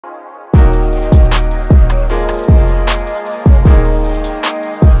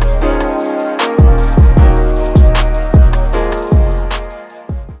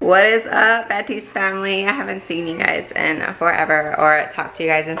What is up, Batiste family? I haven't seen you guys in forever or talked to you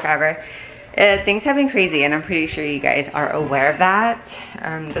guys in forever. Things have been crazy, and I'm pretty sure you guys are aware of that.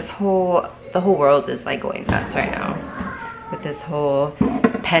 The whole world is like going nuts right now with this whole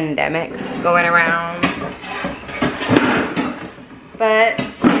pandemic going around. But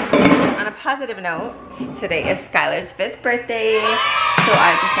on a positive note, today is Skylar's 5th birthday, so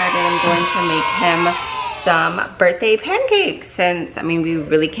I decided I'm going to make him some birthday pancakes, since I mean we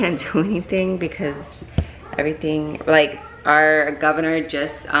really can't do anything because everything, like our governor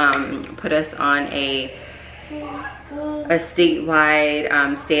just put us on a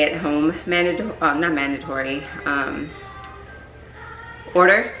statewide stay-at-home not mandatory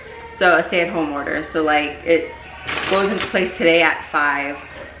order. So a stay-at-home order, so like it goes into place today at 5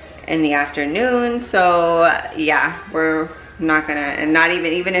 in the afternoon. So yeah, we're not gonna, and not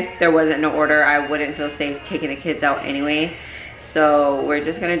even if there wasn't no order, I wouldn't feel safe taking the kids out anyway. So we're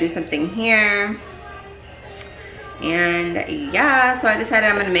just gonna do something here. And yeah, so I decided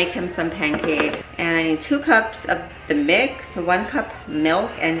I'm gonna make him some pancakes, and I need 2 cups of the mix, 1 cup milk,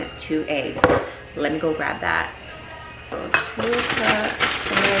 and 2 eggs. Let me go grab that. So 2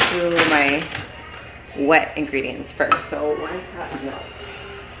 cups. I'm gonna do my wet ingredients first. So 1 cup milk.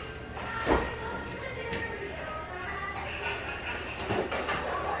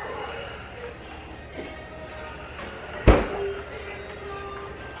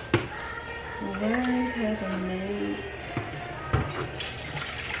 And then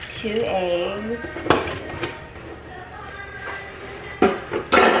 2 eggs.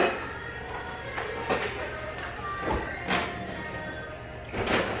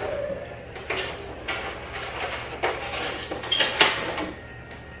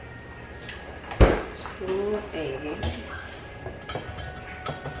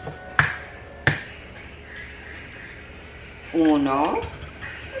 Uno.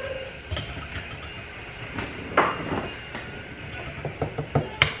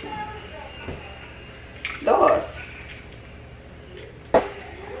 Dos.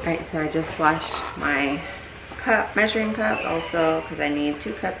 Alright, so I just washed my measuring cup also, because I need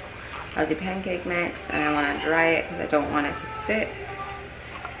 2 cups of the pancake mix, and I want to dry it because I don't want it to stick.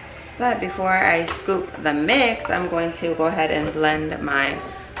 But before I scoop the mix, I'm going to go ahead and blend my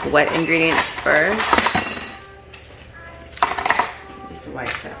wet ingredients first. Just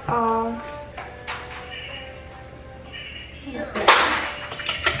wipe it off.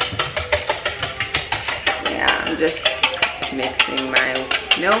 Yeah, I'm just mixing my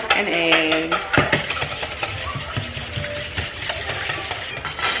milk and eggs.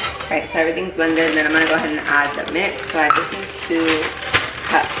 Alright, so everything's blended, and then I'm gonna go ahead and add the mix. So I just need 2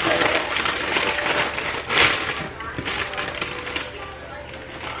 cups of it.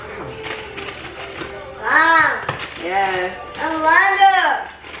 Mom! Yes? I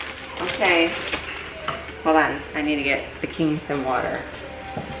wonder! Okay. Hold on, I need to get the king some water.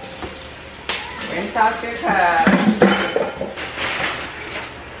 Rinse out your cup.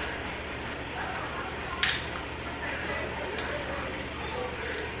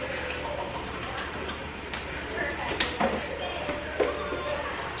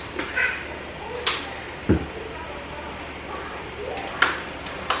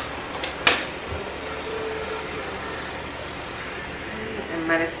 I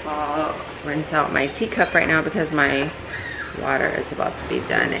might as well rinse out my teacup right now because my water is about to be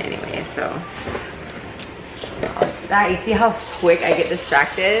done anyway. So that, you see how quick I get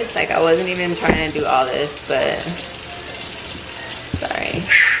distracted? Like I wasn't even trying to do all this, but sorry,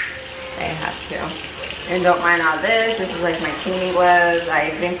 I have to. And don't mind all this. This is like my cleaning gloves.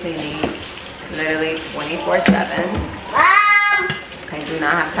 I've been cleaning literally 24/7. Mom! I do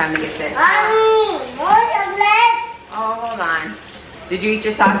not have time to get this. Mommy! More chocolate? Oh, hold on. Did you eat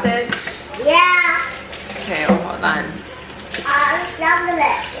your sausage? Yeah. Okay, oh, hold on.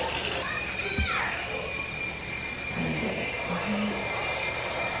 Chocolate.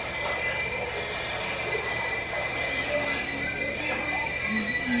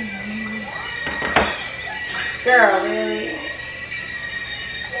 Girl, really?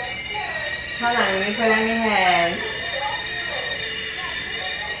 Hold on, let me put it on your head.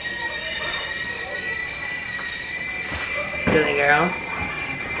 Silly girl.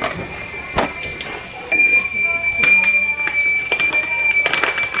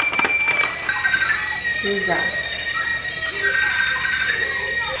 Who's that?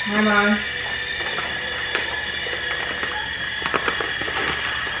 Hi, Mom.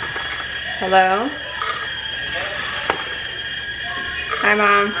 Hello? Hi,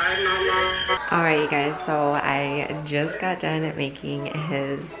 Mom. Hi, Mama. Alright, you guys, so I just got done making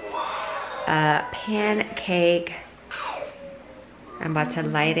his pancake I'm about to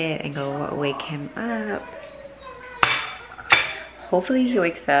light it and go wake him up. Hopefully he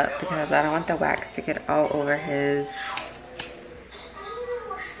wakes up because I don't want the wax to get all over his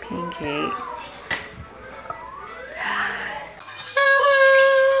pancake.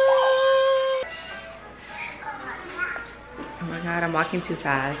 Oh my god, I'm walking too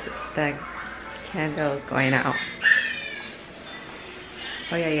fast. The candle is going out.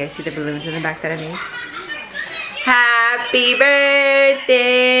 Oh yeah, you guys see the balloons in the back that I made? Happy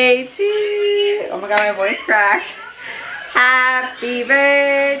birthday to you. Oh my god, my voice cracked. Happy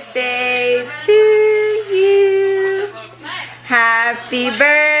birthday to you. Happy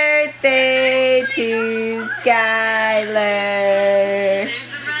birthday to Skylar.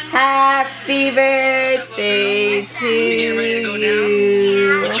 Happy birthday to you.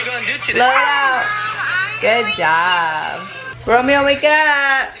 Blow it out. Good job. Romeo, wake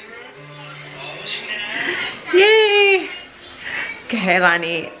up. Yay.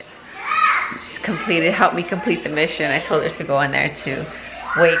 Kahealani completed, helped me complete the mission. I told her to go in there to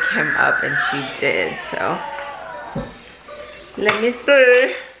wake him up and she did, so. Let me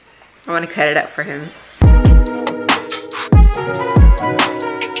see. I want to cut it up for him.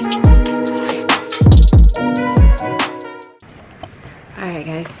 Alright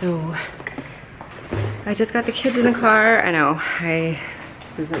guys, so I just got the kids in the car. I know, I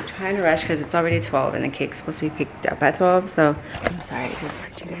was like trying to rush because it's already 12 and the cake's supposed to be picked up at 12, so I'm sorry, I just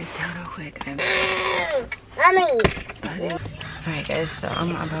put you guys down real quick. Mommy. Alright guys, so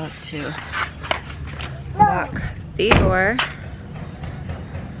I'm about to lock the door.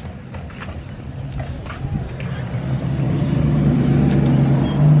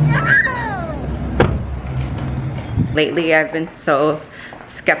 Lately I've been so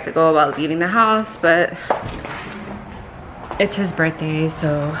skeptical about leaving the house, but it's his birthday,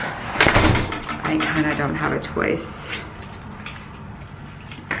 so I kind of don't have a choice.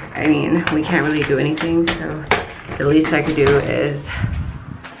 I mean, we can't really do anything, so the least I could do is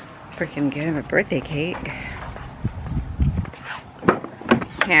freaking get him a birthday cake.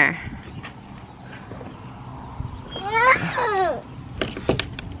 Here.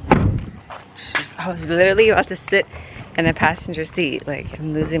 I was literally about to sit in the passenger seat, like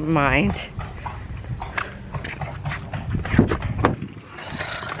I'm losing my mind.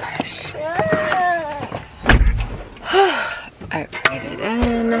 Gosh. I put it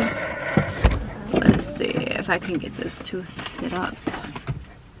in. Let's see if I can get this to sit up.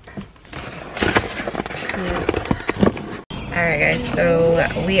 Alright guys,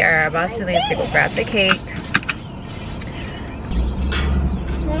 so we are about to leave to go grab the cake.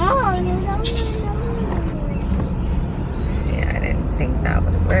 That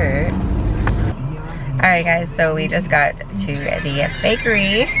would work. Alright guys, so we just got to the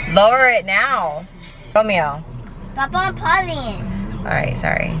bakery. Lower it now. Romeo. Papa, I'm pausing. Alright,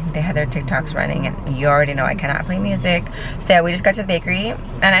 sorry. They had their TikToks running and you already know I cannot play music. So we just got to the bakery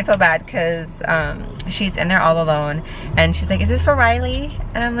and I feel bad because she's in there all alone and she's like, is this for Riley?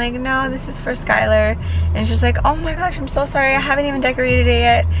 And I'm like, no, this is for Skylar. And she's like, oh my gosh, I'm so sorry. I haven't even decorated it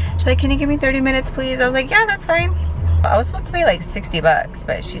yet. She's like, can you give me 30 minutes please? I was like, yeah, that's fine. I was supposed to pay like 60 bucks,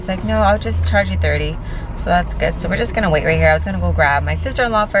 but she's like, no, I'll just charge you 30. So that's good. So we're just gonna wait right here. I was gonna go grab my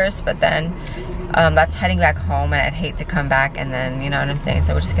sister-in-law first, but then that's heading back home and I'd hate to come back and then, you know what I'm saying?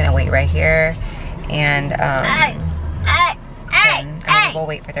 So we're just gonna wait right here and we'll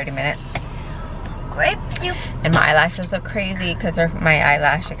wait for 30 minutes. And my eyelashes look crazy because my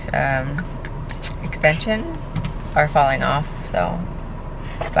eyelash extension are falling off, so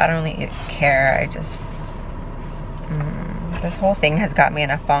but I don't really care. I just this whole thing has got me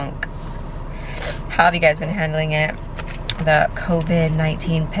in a funk. How have you guys been handling it? The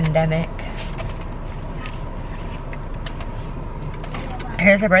COVID-19 pandemic.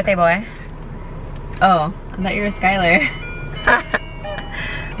 Here's the birthday boy. Oh, I thought you were Skylar.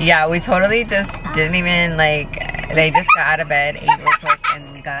 Yeah, we totally just didn't even like, they just got out of bed, ate real quick,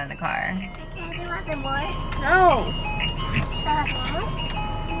 and got in the car. Can I want some more? No.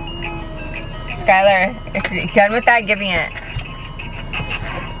 Skylar, if you're done with that, give me it.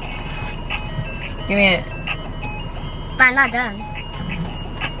 Give me it. I'm not done.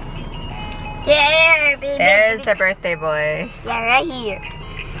 There, baby. There's the birthday boy. Yeah, right here.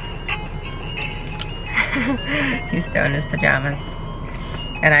 He's still in his pajamas.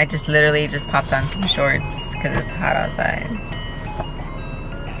 And I just literally just popped on some shorts because it's hot outside.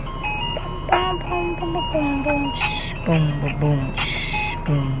 Boom, boom, boom, boom, boom, boom, boom, boom,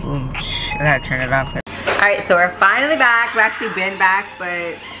 boom, boom. I gotta turn it off. Alright, so we're finally back. We've actually been back,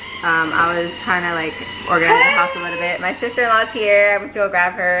 but I was trying to like organize the house a little bit. My sister-in-law's here. I went to go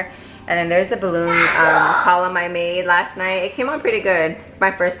grab her. And then there's a balloon column I made last night. It came out pretty good. It's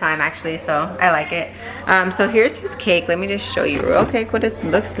my first time actually, so I like it. So here's his cake. Let me just show you real quick what it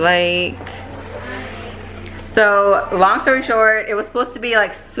looks like. So long story short, it was supposed to be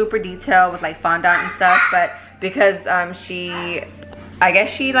like super detailed with like fondant and stuff, but because I guess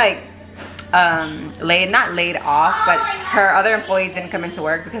she like not laid off, but her other employees didn't come into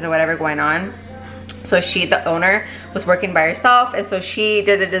work because of whatever going on. So the owner was working by herself, and so she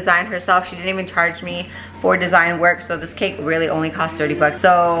did the design herself. She didn't even charge me for design work, so this cake really only cost 30 bucks.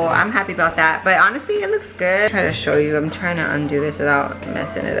 So I'm happy about that, but honestly, it looks good. I'll try to show you. I'm trying to undo this without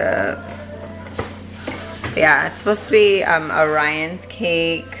messing it up. Yeah, it's supposed to be Orion's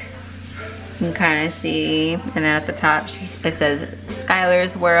cake. You can kind of see, and then at the top it says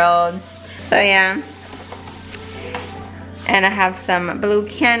Skylars World. So yeah, and I have some blue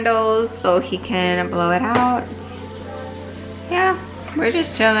candles so he can blow it out. Yeah, we're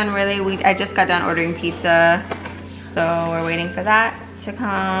just chilling really. I just got done ordering pizza, so we're waiting for that to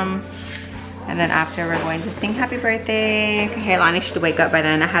come. And then after, we're going to sing happy birthday. Kahealani should wake up by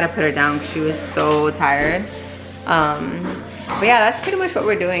then. I had to put her down because she was so tired. But yeah, that's pretty much what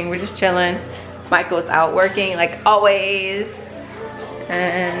we're doing. We're just chilling. Michael's out working like always.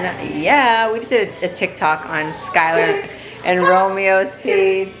 And yeah, we just did a TikTok on Skylar and Romeo's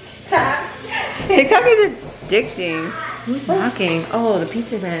page. TikTok is addicting. Who's knocking? Oh, the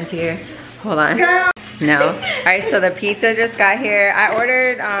pizza man's here. Hold on. No. Alright, so the pizza just got here. I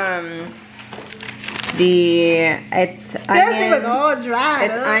ordered it's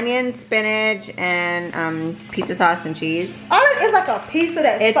onion, spinach, and pizza sauce and cheese. Oh, it's like a pizza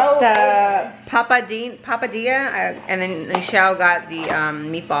that's it's the papadilla, and then Michelle got the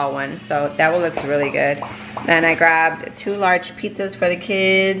meatball one, so that one looks really good. Then I grabbed 2 large pizzas for the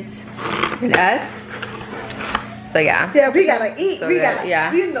kids and us. So yeah. Yeah, we gotta eat. So we gotta,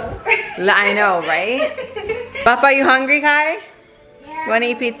 yeah. You know. I know, right? Papa, you hungry, Kai? Yeah. You wanna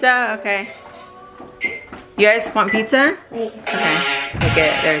eat pizza? Okay. You guys want pizza? Wait. Okay. Look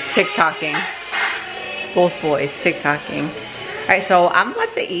at, they're TikToking. Both boys TikToking. Alright, so I'm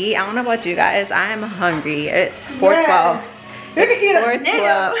about to eat. I don't know about you guys. I'm hungry. It's 4:12. You can eat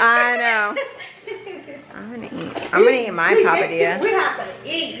 4:12. I know. I'm gonna eat. I'm gonna eat my papadilla. We have to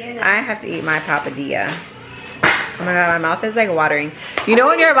eat, you know. I have to eat my papadilla. Oh my god, my mouth is like watering. You know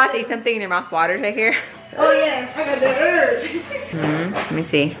when you're about to eat something and your mouth waters right here? Oh yeah, I got the urge. Let me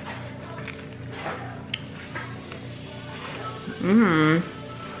see.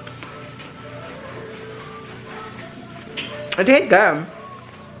 It tastes good.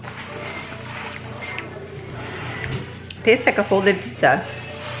 Tastes like a folded pizza.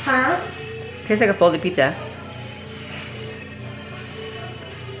 Huh? Tastes like a folded pizza.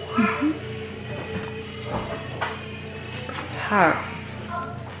 Hot.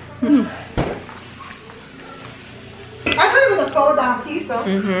 I thought it was a fold down pizza.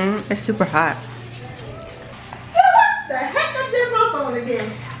 It's super hot. What the heck? I did my phone again.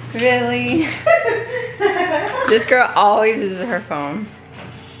 Really? This girl always uses her phone.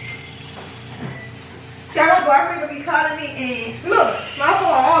 Got my boyfriend gonna be calling me and look, my phone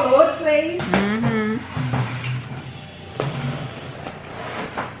all over the place.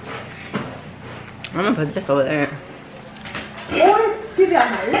 I'm gonna put this over there. Boy, he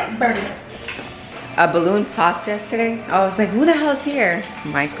got my lip burning. A balloon popped yesterday. I was like, who the hell is here?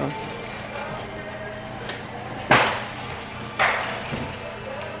 Michael.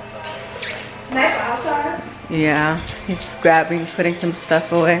 Michael outside? Yeah, he's grabbing, putting some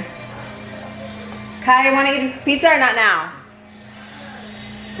stuff away. Kai, you wanna eat pizza or not now?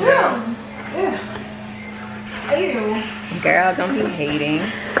 Yeah. Yeah. Ew. Girl, don't be hating.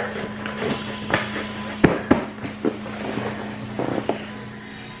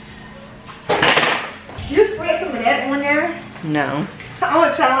 You spray some of that on there? No. I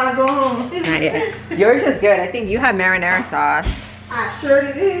wanna try how I go home. Not yet. Yours is good. I think you have marinara sauce. I sure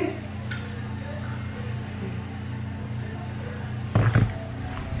did.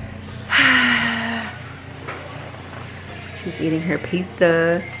 She's eating her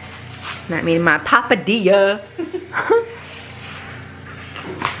pizza. Not me, my papadilla.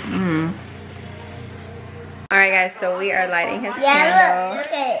 Alright guys, so we are lighting his candle. Look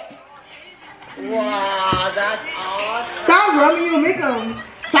at it. Wow, that's awesome. Stop, Romeo, make him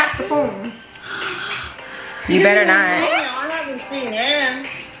tap the phone. You better not. I haven't seen him.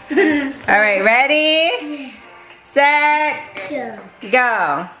 Alright, ready? Set,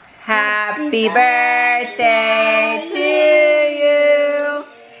 go. Happy birthday to you.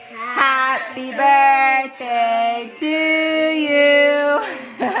 Happy birthday to you.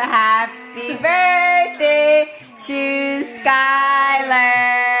 Happy birthday to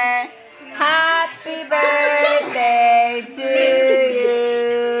Skylar.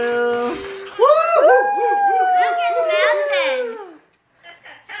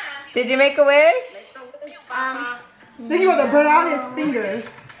 Did you make a wish? Then you want to burn out his fingers.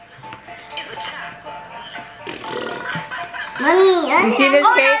 Mommy, I Gina's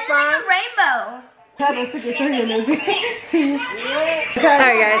cake, Mom? rainbow. Alright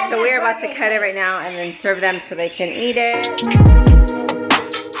Alright guys, so we're about to cut it right now and then serve them so they can eat it.